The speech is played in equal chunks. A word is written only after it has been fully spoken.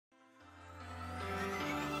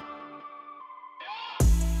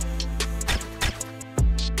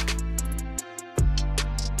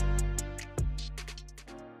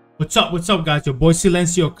What's up, guys? Your boy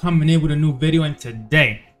Silencio coming in with a new video, and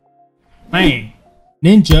today, playing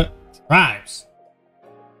Ninja Tribes.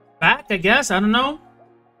 Back, I guess. I don't know.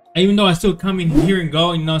 Even though I still come in here and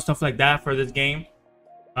go, you know, stuff like that for this game.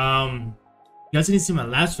 You guys didn't see my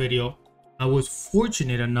last video. I was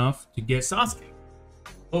fortunate enough to get Sasuke.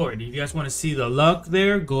 Lord, if you guys want to see the luck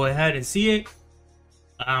there, go ahead and see it.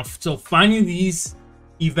 So finding these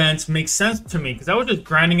events makes sense to me because I was just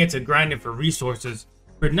grinding it to grind it for resources.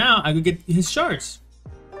 But now I could get his shards.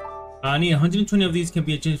 I need 120 of these can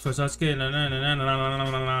be exchanged for Sasuke.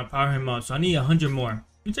 Power him up. So I need 100 more,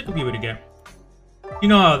 which I could be able to get. You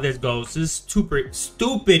know how this goes. This is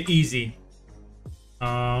stupid easy.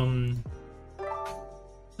 That's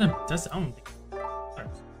I don't think.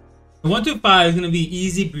 The 1 through 5 is gonna be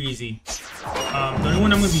easy breezy. The only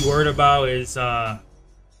one I'm gonna be worried about is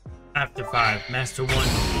after 5, Master 1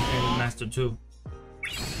 and Master 2.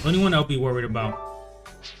 The only one I'll be worried about.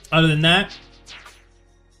 Other than that,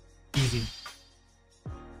 easy.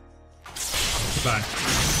 Goodbye.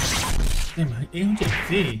 Damn,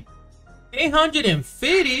 850.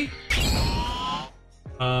 850.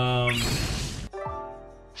 Oh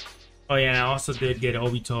yeah, I also did get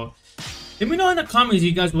Obito. Let me know in the comments if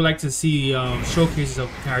you guys would like to see showcases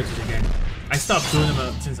of characters again. I stopped doing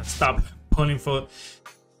them since I stopped pulling for.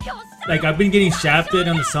 Like, I've been getting shafted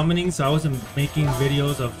on the summoning, so I wasn't making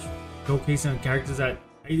videos of showcasing characters that.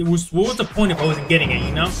 What was the point if I wasn't getting it,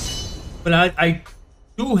 you know? But I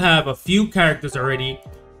do have a few characters already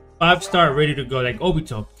 5-star ready to go, like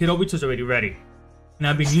Obito. Kid Obito's already ready, and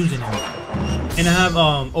I've been using him. And I have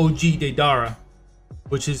OG Deidara,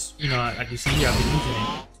 which is, you know, like you see here, I've been using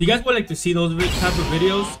it. If you guys would like to see those type of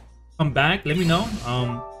videos come back, let me know.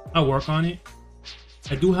 I'll work on it.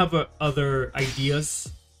 I do have other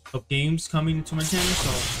ideas of games coming into my channel, so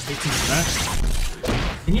stay tuned for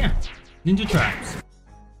that. And yeah, Ninja Tribes.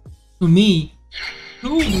 To me,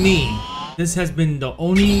 this has been the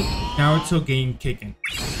only Naruto game kicking.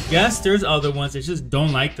 Yes, there's other ones. I just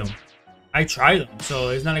don't like them. I tried them, so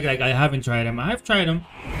it's not like I haven't tried them. I've tried them.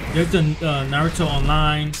 There's the Naruto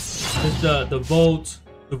Online. There's the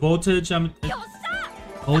voltage.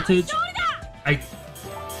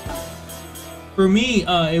 For me,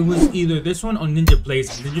 it was either this one or Ninja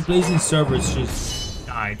Blazing. Ninja Blazing servers just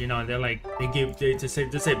died. You know, they're like they just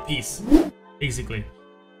said peace, basically.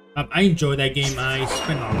 I enjoy that game. I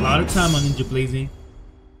spent a lot of time on Ninja Blazing.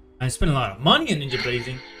 I spent a lot of money on Ninja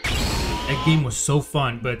Blazing. That game was so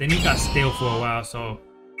fun, but then it got stale for a while, so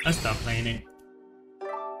I stopped playing it.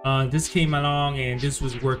 This came along and this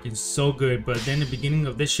was working so good, but then the beginning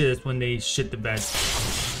of this shit is when they shit the bed.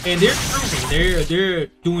 And they're improving. They're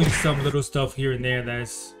doing some little stuff here and there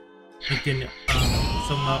that's making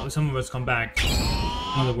some of us come back.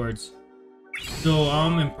 In other words. So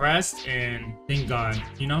I'm impressed and thank God,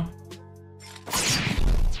 you know?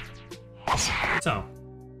 So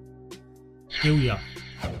here we are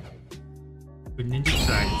with Ninja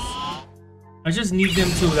Tribes. I just need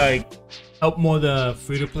them to like help more the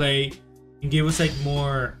free-to-play and give us like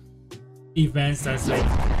more events that's like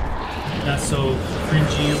not so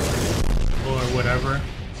cringy or whatever.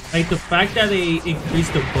 Like the fact that they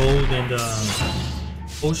increased the gold and the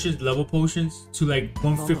potions, level potions to like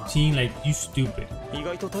 115, like, you stupid.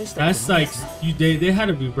 That's like they had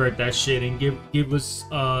to revert that shit and give us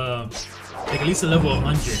like at least a level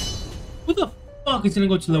 100. Who the fuck is gonna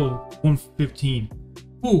go to level 115?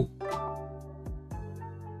 Who?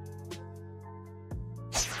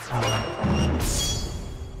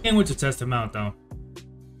 Can't wait to test him out though.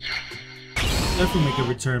 Definitely make a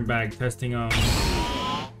return back testing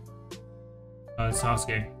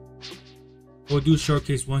Sasuke. We'll do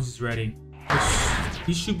showcase once he's ready.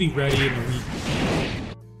 He should be ready in a week.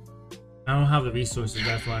 I don't have the resources,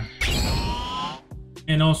 that's why.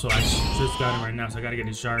 And also, I just got him right now, so I gotta get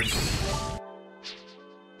his shards.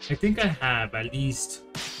 I think I have at least,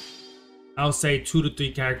 I'll say 2 to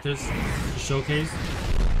 3 characters to showcase.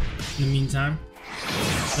 In the meantime,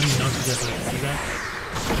 let me know if you guys like to see that.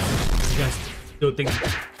 If you guys still think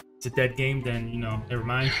it's a dead game, then, you know, never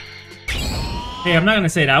mind. Hey, I'm not gonna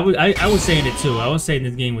say that. I was saying it too. I was saying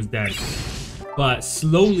this game was dead, but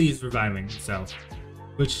slowly it's reviving itself,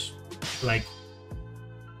 which, like,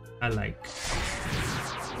 I like.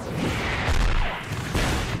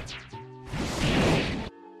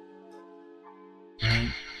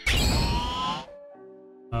 Right.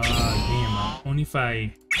 Damn. Only if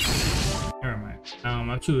I. Never mind.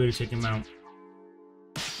 I'm too late to check him out.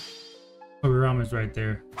 Obirama's right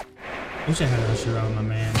there. Wish I had Hashirama,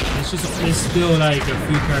 man. It's still like a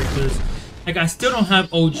few characters. Like, I still don't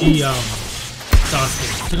have OG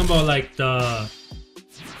Sasuke. I'm talking about like the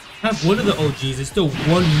I have one of the OGs. There's still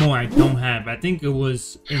one more I don't have. I think it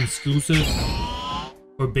was exclusive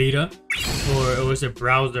or beta, or it was a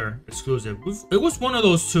browser exclusive. It was one of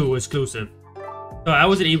those two exclusive. So I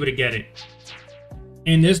wasn't able to get it.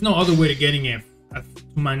 And there's no other way to getting it, to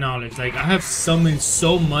my knowledge. Like, I have summoned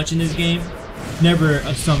so much in this game, never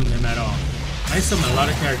summoned them at all. I summoned a lot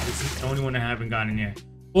of characters. This is the only one I haven't gotten yet.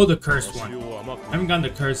 Or the cursed one. I haven't gotten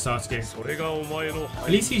the cursed Sasuke.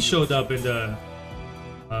 At least he showed up in the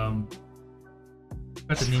I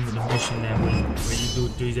forgot the name of the mission that where you do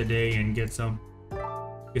 3 a day and get some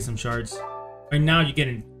shards. Right now you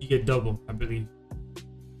get double, I believe.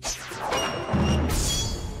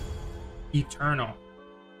 Eternal.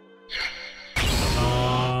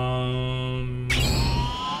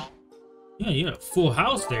 Yeah, you got a full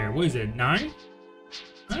house there. What is it, 9?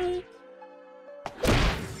 Alright.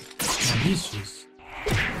 He's just...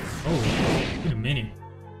 Oh, wait a minute.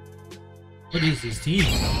 What is this team?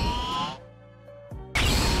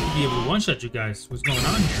 I'll be able to one-shot you guys. What's going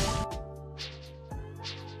on here?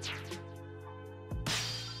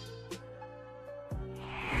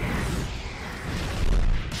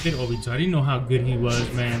 Get Obito. I didn't know how good he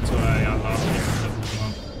was, man, until I lost him.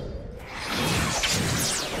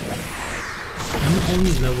 I'm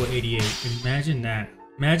only level 88. Imagine that.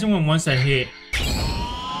 Imagine when once I hit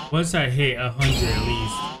 100 at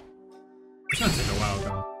least. It's gonna take a while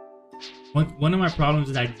though. One of my problems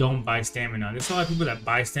is I don't buy stamina. There's a lot of people that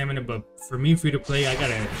buy stamina, but for me, free to play, I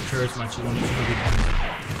gotta encourage my children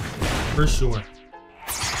for sure.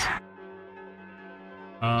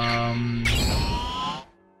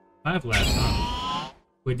 5 left, huh?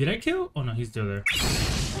 Wait, did I kill? Oh no, he's still there.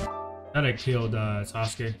 Thought I killed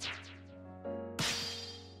Sasuke.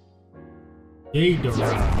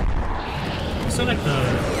 Yadora. I still like the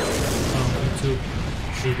YouTube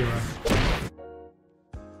Yadora.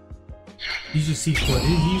 He's just C4.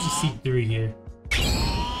 He's uses C3 here.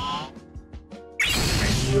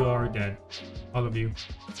 Right, you are dead. All of you.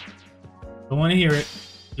 Don't want to hear it.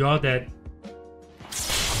 You're all dead.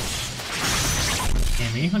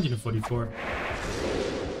 Damn, 844.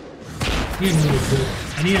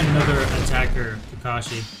 I need another attacker,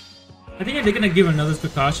 Kakashi. I think they're gonna give another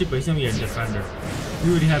Kakashi, but he's gonna be a defender. We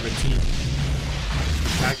already have a team.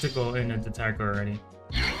 Tactical and an attacker already.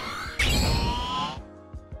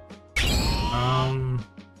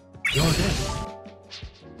 You're all dead.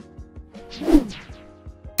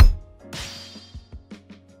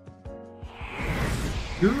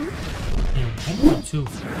 You're 1.2.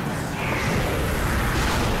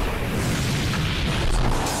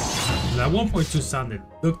 That 1.2 sounded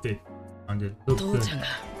looked good. Here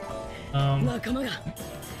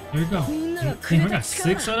we go. Damn, I got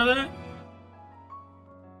 6 out of that?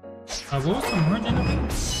 What was the margin of it?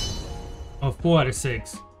 Oh, 4 out of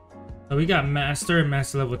 6. So we got Master and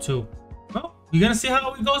Master level 2. Well, you're gonna see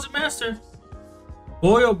how it goes in Master.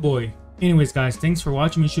 Boy, oh boy. Anyways, guys, thanks for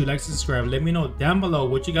watching. Make sure you like, subscribe. Let me know down below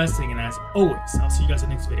what you guys think. And as always, I'll see you guys in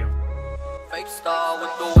the next video. Fake star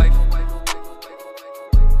with the